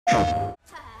Hello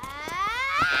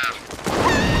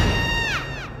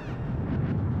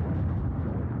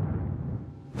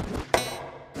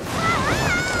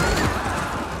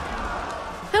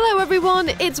everyone,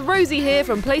 it's Rosie here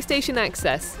from PlayStation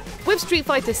Access. With Street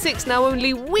Fighter 6 now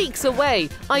only weeks away,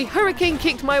 I hurricane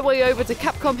kicked my way over to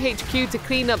Capcom HQ to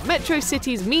clean up Metro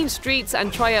City's mean streets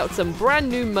and try out some brand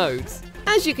new modes.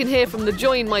 As you can hear from the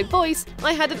joy in my voice,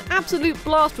 I had an absolute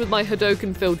blast with my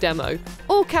Hadouken-filled demo,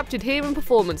 all captured here in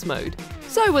performance mode.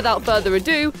 So without further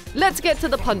ado, let's get to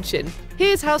the punch-in.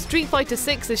 Here's how Street Fighter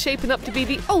 6 is shaping up to be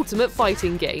the ultimate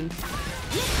fighting game.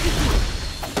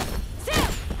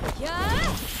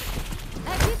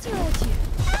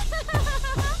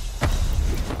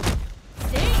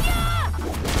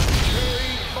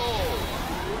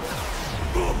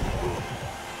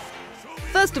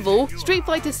 First of all, Street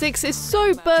Fighter 6 is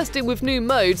so bursting with new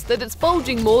modes that it's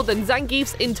bulging more than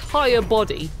Zangief's entire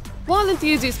body. While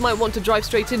enthusiasts might want to drive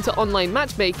straight into online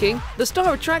matchmaking, the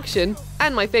star attraction,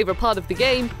 and my favourite part of the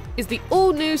game, is the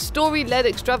all-new story-led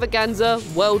extravaganza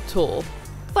World Tour.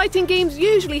 Fighting games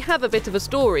usually have a bit of a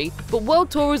story, but World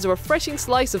Tour is a refreshing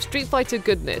slice of Street Fighter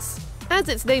goodness. As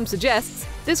its name suggests,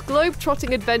 this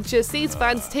globe-trotting adventure sees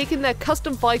fans taking their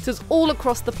custom fighters all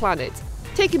across the planet.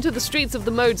 Taken to the streets of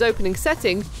the mode's opening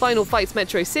setting, Final Fight's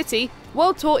Metro City,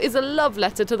 World Tour is a love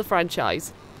letter to the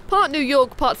franchise. Part New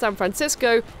York, part San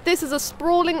Francisco, this is a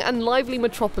sprawling and lively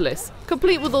metropolis,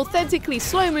 complete with authentically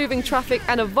slow-moving traffic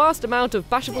and a vast amount of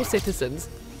bashable citizens.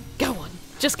 Go on,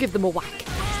 just give them a whack.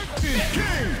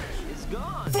 It's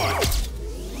gone.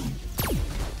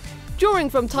 Drawing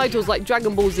from titles like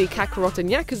Dragon Ball Z Kakarot and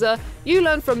Yakuza, you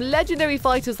learn from legendary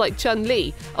fighters like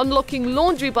Chun-Li, unlocking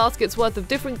laundry baskets worth of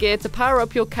different gear to power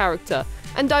up your character,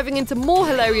 and diving into more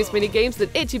hilarious minigames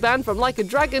that Ichiban from Like a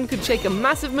Dragon could shake a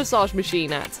massive massage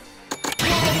machine at.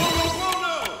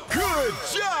 Good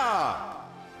job!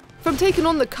 From taking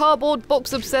on the cardboard,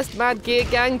 box-obsessed Mad Gear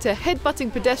gang to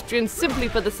headbutting pedestrians simply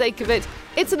for the sake of it,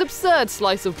 it's an absurd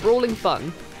slice of brawling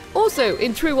fun. Also,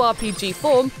 in true RPG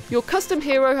form, your custom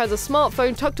hero has a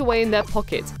smartphone tucked away in their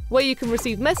pocket, where you can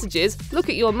receive messages, look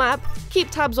at your map,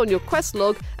 keep tabs on your quest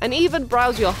log, and even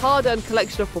browse your hard-earned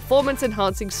collection of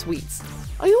performance-enhancing sweets.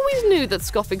 I always knew that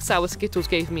scoffing sour Skittles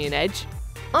gave me an edge.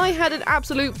 I had an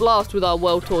absolute blast with our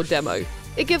World Tour demo.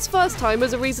 It gives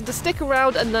first-timers a reason to stick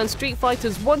around and learn Street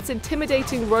Fighter's once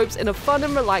intimidating ropes in a fun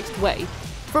and relaxed way.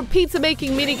 From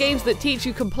pizza-making minigames that teach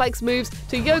you complex moves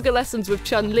to yoga lessons with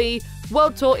Chun-Li,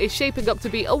 World Tour is shaping up to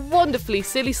be a wonderfully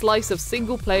silly slice of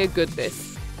single-player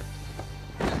goodness.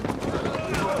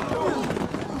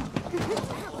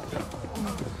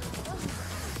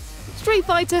 Street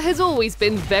Fighter has always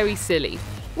been very silly.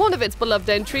 One of its beloved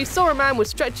entries saw a man with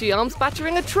stretchy arms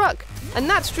battering a truck, and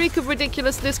that streak of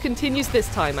ridiculousness continues this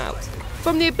time out.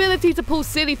 From the ability to pull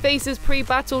silly faces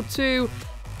pre-battle to,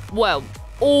 well,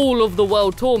 all of the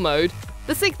World Tour mode,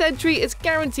 the 6th entry is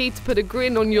guaranteed to put a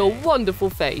grin on your wonderful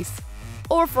face.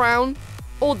 Or a frown,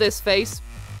 or this face,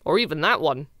 or even that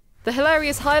one. The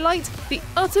hilarious highlight? The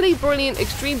utterly brilliant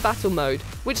Extreme Battle mode,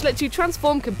 which lets you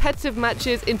transform competitive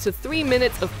matches into 3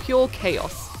 minutes of pure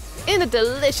chaos. In a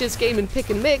delicious game and pick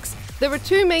and mix, there are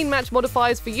 2 main match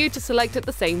modifiers for you to select at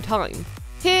the same time.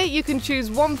 Here you can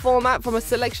choose one format from a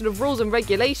selection of rules and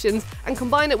regulations and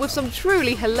combine it with some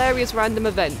truly hilarious random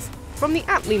events from the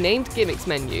aptly named Gimmicks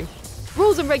menu.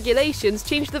 Rules and regulations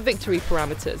change the victory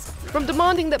parameters, from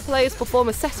demanding that players perform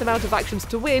a set amount of actions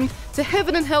to win, to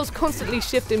heaven and hell's constantly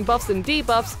shifting buffs and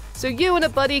debuffs, so you and a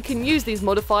buddy can use these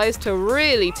modifiers to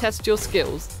really test your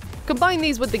skills. Combine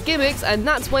these with the gimmicks and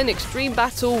that's when Extreme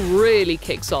Battle really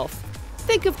kicks off.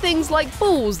 Think of things like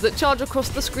balls that charge across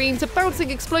the screen to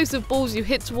bouncing explosive balls you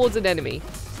hit towards an enemy,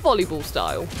 volleyball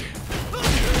style.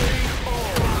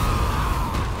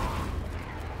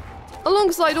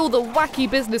 Alongside all the wacky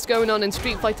business going on in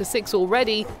Street Fighter 6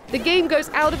 already, the game goes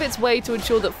out of its way to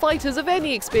ensure that fighters of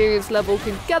any experience level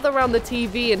can gather around the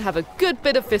TV and have a good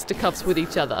bit of fisticuffs with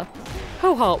each other.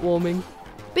 How heartwarming.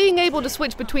 Being able to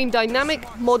switch between dynamic,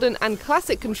 modern and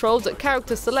classic controls at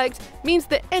character select means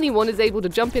that anyone is able to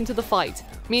jump into the fight,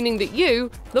 meaning that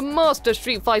you, the master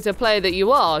Street Fighter player that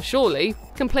you are, surely,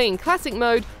 can play in classic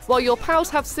mode while your pals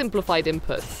have simplified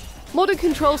inputs. Modern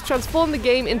controls transform the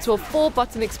game into a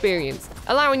 4-button experience,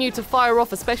 allowing you to fire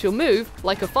off a special move,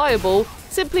 like a fireball,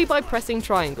 simply by pressing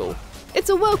triangle. It's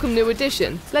a welcome new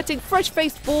addition, letting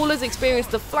fresh-faced ballers experience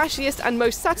the flashiest and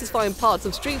most satisfying parts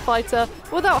of Street Fighter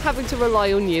without having to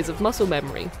rely on years of muscle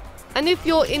memory. And if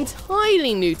you're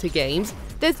entirely new to games,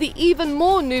 there's the even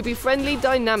more newbie-friendly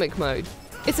dynamic mode.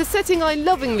 It's a setting I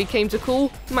lovingly came to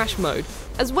call mash mode,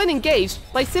 as when engaged,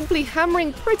 by simply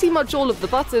hammering pretty much all of the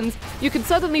buttons, you can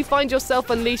suddenly find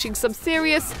yourself unleashing some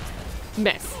serious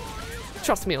mess.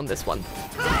 Trust me on this one.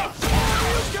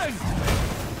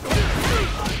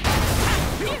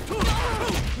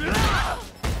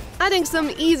 Adding some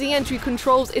easy entry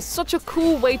controls is such a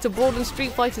cool way to broaden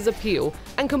Street Fighter's appeal,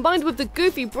 and combined with the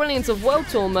goofy brilliance of World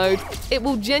Tour mode, it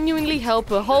will genuinely help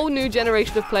a whole new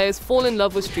generation of players fall in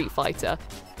love with Street Fighter.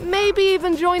 Maybe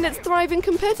even join its thriving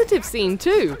competitive scene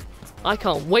too. I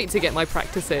can't wait to get my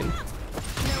practice in.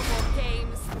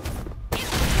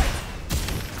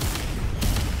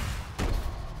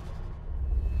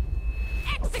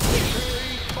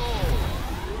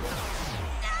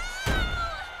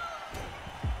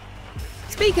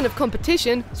 Speaking of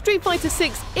competition, Street Fighter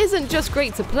 6 isn't just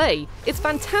great to play, it's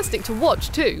fantastic to watch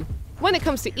too. When it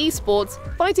comes to esports,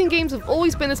 fighting games have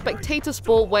always been a spectator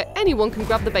sport where anyone can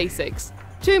grab the basics.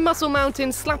 Two muscle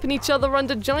mountains slapping each other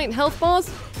under giant health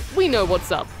bars? We know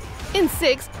what's up. In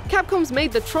 6, Capcom's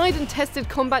made the tried and tested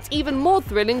combat even more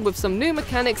thrilling with some new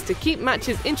mechanics to keep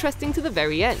matches interesting to the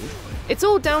very end. It's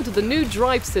all down to the new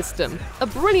drive system, a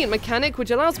brilliant mechanic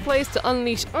which allows players to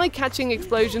unleash eye-catching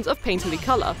explosions of painterly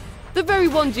colour. The very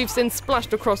ones you've seen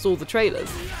splashed across all the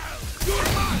trailers.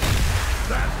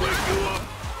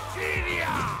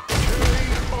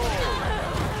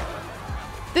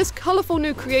 This colourful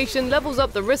new creation levels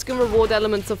up the risk and reward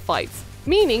elements of fights,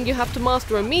 meaning you have to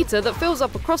master a meter that fills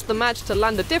up across the match to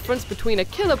land the difference between a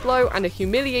killer blow and a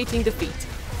humiliating defeat.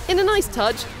 In a nice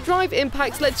touch, Drive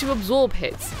Impacts lets you absorb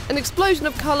hits, an explosion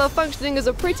of colour functioning as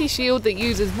a pretty shield that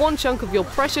uses one chunk of your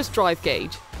precious drive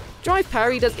gauge. Drive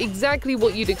Parry does exactly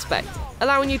what you'd expect,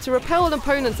 allowing you to repel an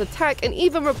opponent's attack and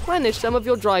even replenish some of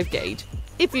your drive gauge,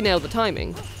 if you nail the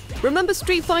timing. Remember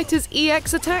Street Fighter's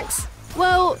EX attacks?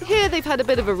 Well, here they've had a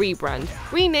bit of a rebrand,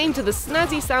 renamed to the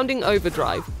snazzy-sounding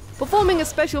Overdrive. Performing a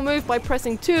special move by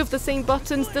pressing two of the same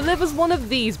buttons delivers one of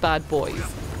these bad boys.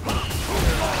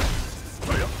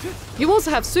 You also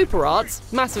have Super Arts,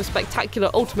 massive spectacular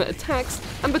ultimate attacks,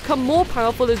 and become more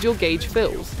powerful as your gauge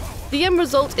fills. The end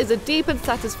result is a deep and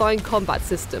satisfying combat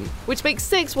system, which makes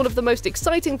 6 one of the most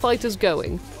exciting fighters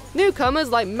going. Newcomers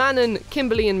like Manon,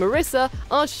 Kimberly and Marisa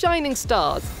are shining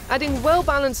stars, adding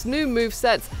well-balanced new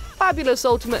movesets, fabulous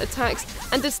ultimate attacks,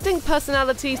 and distinct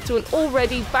personalities to an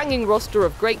already banging roster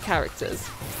of great characters.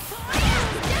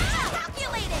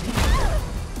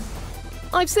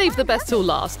 I've saved the best till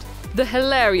last, the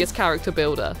hilarious character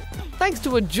builder. Thanks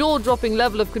to a jaw-dropping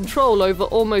level of control over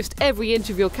almost every inch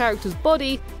of your character's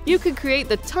body, you can create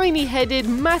the tiny-headed,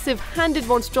 massive-handed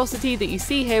monstrosity that you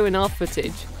see here in our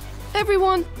footage.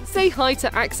 Everyone, say hi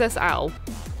to Access Owl.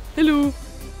 Hello.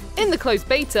 In the closed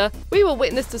beta, we were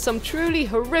witness to some truly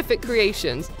horrific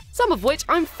creations, some of which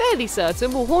I'm fairly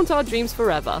certain will haunt our dreams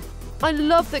forever. I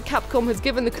love that Capcom has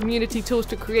given the community tools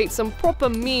to create some proper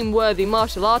meme-worthy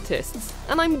martial artists,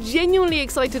 and I'm genuinely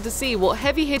excited to see what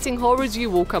heavy-hitting horrors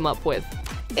you will come up with.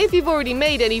 If you've already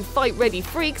made any fight-ready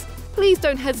freaks, please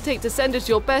don't hesitate to send us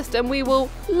your best and we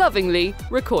will, lovingly,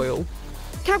 recoil.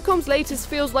 Capcom's latest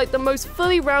feels like the most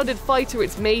fully rounded fighter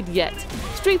it's made yet.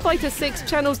 Street Fighter 6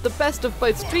 channels the best of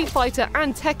both Street Fighter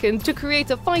and Tekken to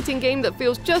create a fighting game that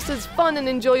feels just as fun and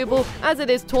enjoyable as it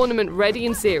is tournament-ready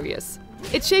and serious.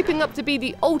 It's shaping up to be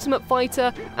the ultimate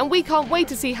fighter, and we can't wait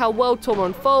to see how World Tour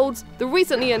unfolds, the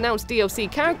recently announced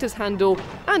DLC characters handle,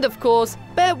 and of course,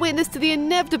 bear witness to the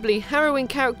inevitably harrowing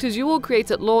characters you will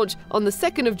create at launch on the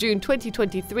 2nd of June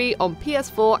 2023 on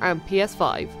PS4 and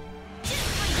PS5.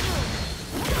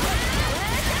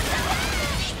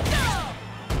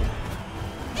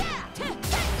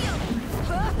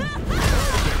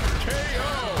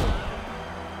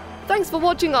 Thanks for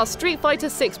watching our Street Fighter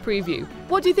 6 preview.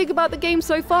 What do you think about the game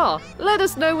so far? Let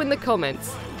us know in the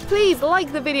comments. Please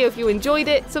like the video if you enjoyed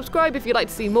it, subscribe if you'd like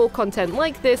to see more content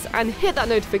like this, and hit that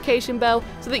notification bell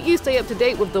so that you stay up to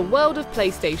date with the world of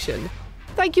PlayStation.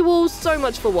 Thank you all so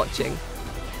much for watching.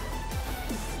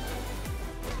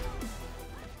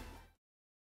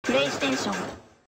 PlayStation